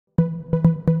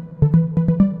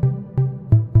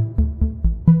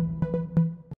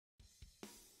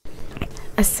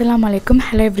Assalamu alaikum.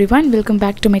 Hello everyone. Welcome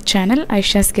back to my channel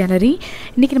Aisha's Gallery.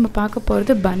 இன்னைக்கு நம்ம பார்க்க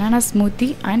போறது banana smoothie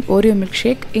and Oreo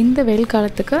milkshake. இந்த வெயில்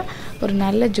காலத்துக்கு ஒரு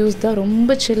நல்ல ஜூஸ் தான்,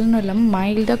 ரொம்ப சில்லுன்னு இல்லாம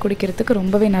மைல்டா குடிக்கிறதுக்கு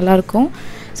ரொம்பவே நல்லா இருக்கும்.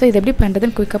 சோ இது எப்படி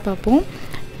பண்றதுன்னு குயிக்கா பாப்போம்.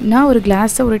 நான் ஒரு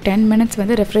கிளாஸை ஒரு 10 minutes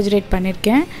வந்து ரெஃப்ரிஜரேட்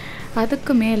பண்ணிருக்கேன்.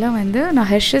 அதுக்கு மேல வந்து நான்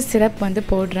Hershey syrup வந்து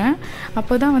போடுறேன்.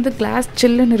 அப்போதான் வந்து கிளாஸ்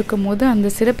சில்லுன்னு இருக்கும்போது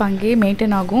அந்த syrup அங்கேயே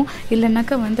மெயின்டைன் ஆகும்.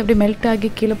 இல்லனாக்க வந்து அப்படியே மெல்ட்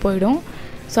ஆகி கீழ போய்டும்.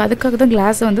 So அதுக்காக தான்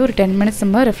கிளாஸ் வந்து ஒரு 10 minutes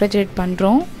நம்ம ரெஃப்ரிஜரேட்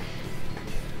பண்றோம்.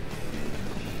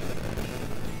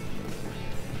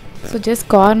 So just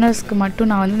cornersக்கு மட்டும்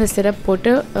நான் வந்து இந்த syrup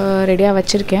போட்டு ரெடியா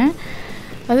வச்சிருக்கேன்.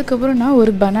 அதுக்கு அப்புறம் நான்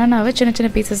ஒரு பனானாவை சின்ன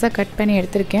சின்ன பீசஸா கட் பண்ணி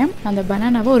எடுத்துர்க்கேன். அந்த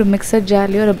பனானாவை ஒரு மிக்ஸர்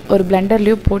ஜார்லயோ ஒரு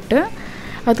பிளெண்டர்லயோ போட்டு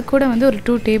அது கூட வந்து ஒரு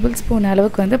 2 tablespoon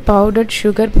அளவுக்கு வந்து powdered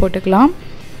sugar போட்டுக்கலாம்.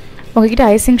 உங்ககிட்ட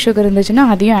ஐசிங் sugar இருந்துச்சுனா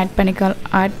அதையும்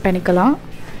ஆட் பண்ணிக்கலாம்.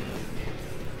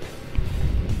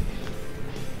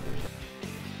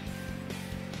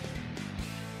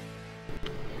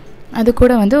 அது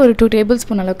கூட வந்து ஒரு 2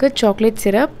 tablespoon அளவுக்கு chocolate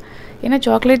syrup. ஏனா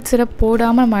chocolate syrup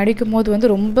போடாம நம்ம அடிக்கும்போது வந்து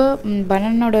ரொம்ப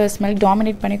பனானாவோட ஸ்மெல்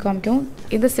டாமினேட் பண்ணி காமிக்கும்.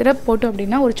 இந்த syrup போட்டு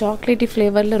அப்படினா ஒரு chocolatey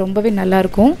flavorல ரொம்பவே நல்லா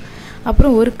இருக்கும்.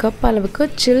 அப்புறம் ஒரு கப் அளவுக்கு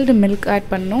chilled milk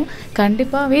ஆட் பண்ணனும்.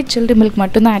 கண்டிப்பாவே chilled milk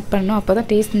மட்டும் தான் ஆட் பண்ணனும். அப்பதான்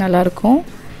டேஸ்ட் நல்லா இருக்கும்.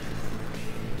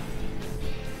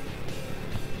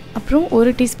 அப்புறம்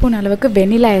ஒரு டீஸ்பூன் அளவுக்கு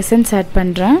vanilla essence ஆட்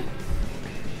பண்றேன்.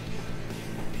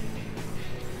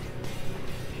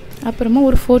 அப்புறமா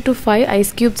ஒரு 4 to 5 ஐஸ்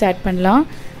கியூப்ஸ் ஆட் பண்ணலாம்.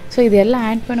 சோ இது எல்லாம்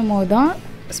ஆட் பண்ணும்போது தான்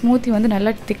ஸ்மூத்தி வந்து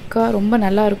நல்லா திக்கா ரொம்ப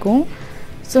நல்லா இருக்கும்.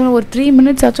 சோ ஒரு 3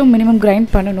 minutes ஆச்சும் மினிமம் கிரைண்ட்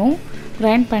பண்ணனும்.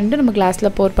 கிரைண்ட் பண்ணிட்டு நம்ம கிளாஸ்ல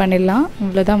போர் பண்ணிடலாம்.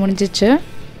 இவ்வளவுதான் முடிஞ்சிச்சு.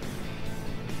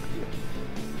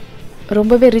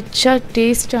 ரொம்பவே ரிச்சா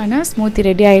டேஸ்டான ஸ்மூத்தி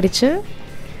ரெடி ஆயிடுச்சு.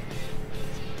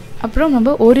 அப்புறம்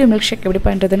நம்ம Oreo milkshake எப்படி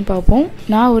பண்றதுன்னு பாப்போம்.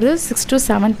 நான் ஒரு 6 to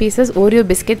 7 pieces Oreo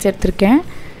biscuits எடுத்துர்க்கேன்.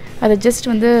 அதை ஜஸ்ட்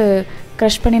வந்து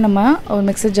crush பண்ணி நம்ம ஒரு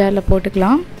மிக்ஸர் ஜார்ல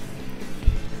போட்டுக்கலாம்.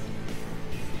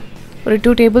 ஒரு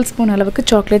 2 tablespoon அளவுக்கு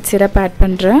chocolate syrup ஆட்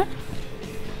பண்றேன்.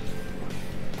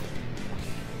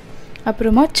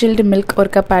 அப்புறமா chilled milk ஒரு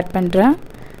கப் ஆட் பண்றேன்.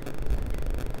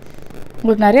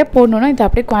 உங்களுக்கு நிறைய போடணும்னா இது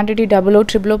அப்படியே குவாண்டிட்டி டபுளோ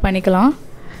ட்ரிபிளோ பண்ணிக்கலாம்.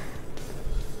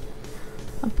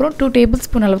 அப்புறம் 2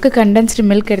 tablespoon அளவுக்கு condensed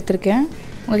milk எடுத்துர்க்கேன்.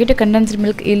 உங்ககிட்ட condensed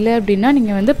milk இல்ல அப்படினா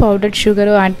நீங்க வந்து powdered sugar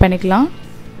ஆட் பண்ணிக்கலாம்.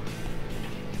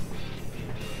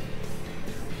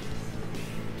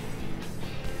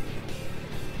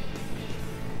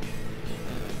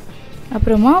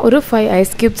 அப்புறமா ஒரு 5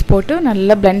 ஐஸ் கியூப்ஸ் போட்டு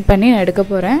நல்லா blend பண்ணி எடுக்க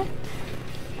போறேன்.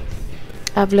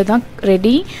 அவ்வளவுதான்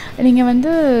ரெடி. நீங்க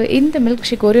வந்து இந்த milk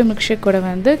shake Oreo milk shake கூட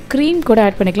வந்து cream கூட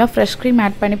ஆட் பண்ணிக்கலாம். fresh cream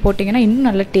ஆட் பண்ணி போடிங்கனா இன்னும்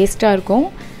நல்ல டேஸ்டா இருக்கும்.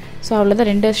 சோ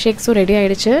அவ்வளவுதான் ரெண்டு ஷேக்ஸும் ரெடி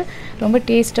ஆயிடுச்சு. ரொம்ப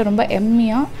டேஸ்டா ரொம்ப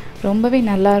எம்மியா ரொம்பவே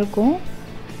நல்லா இருக்கும்.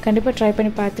 கண்டிப்பா ட்ரை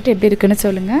பண்ணி பார்த்துட்டு எப்படி இருக்குன்னு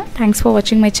சொல்லுங்க. Thanks for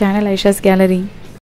watching my channel Aisha's Gallery.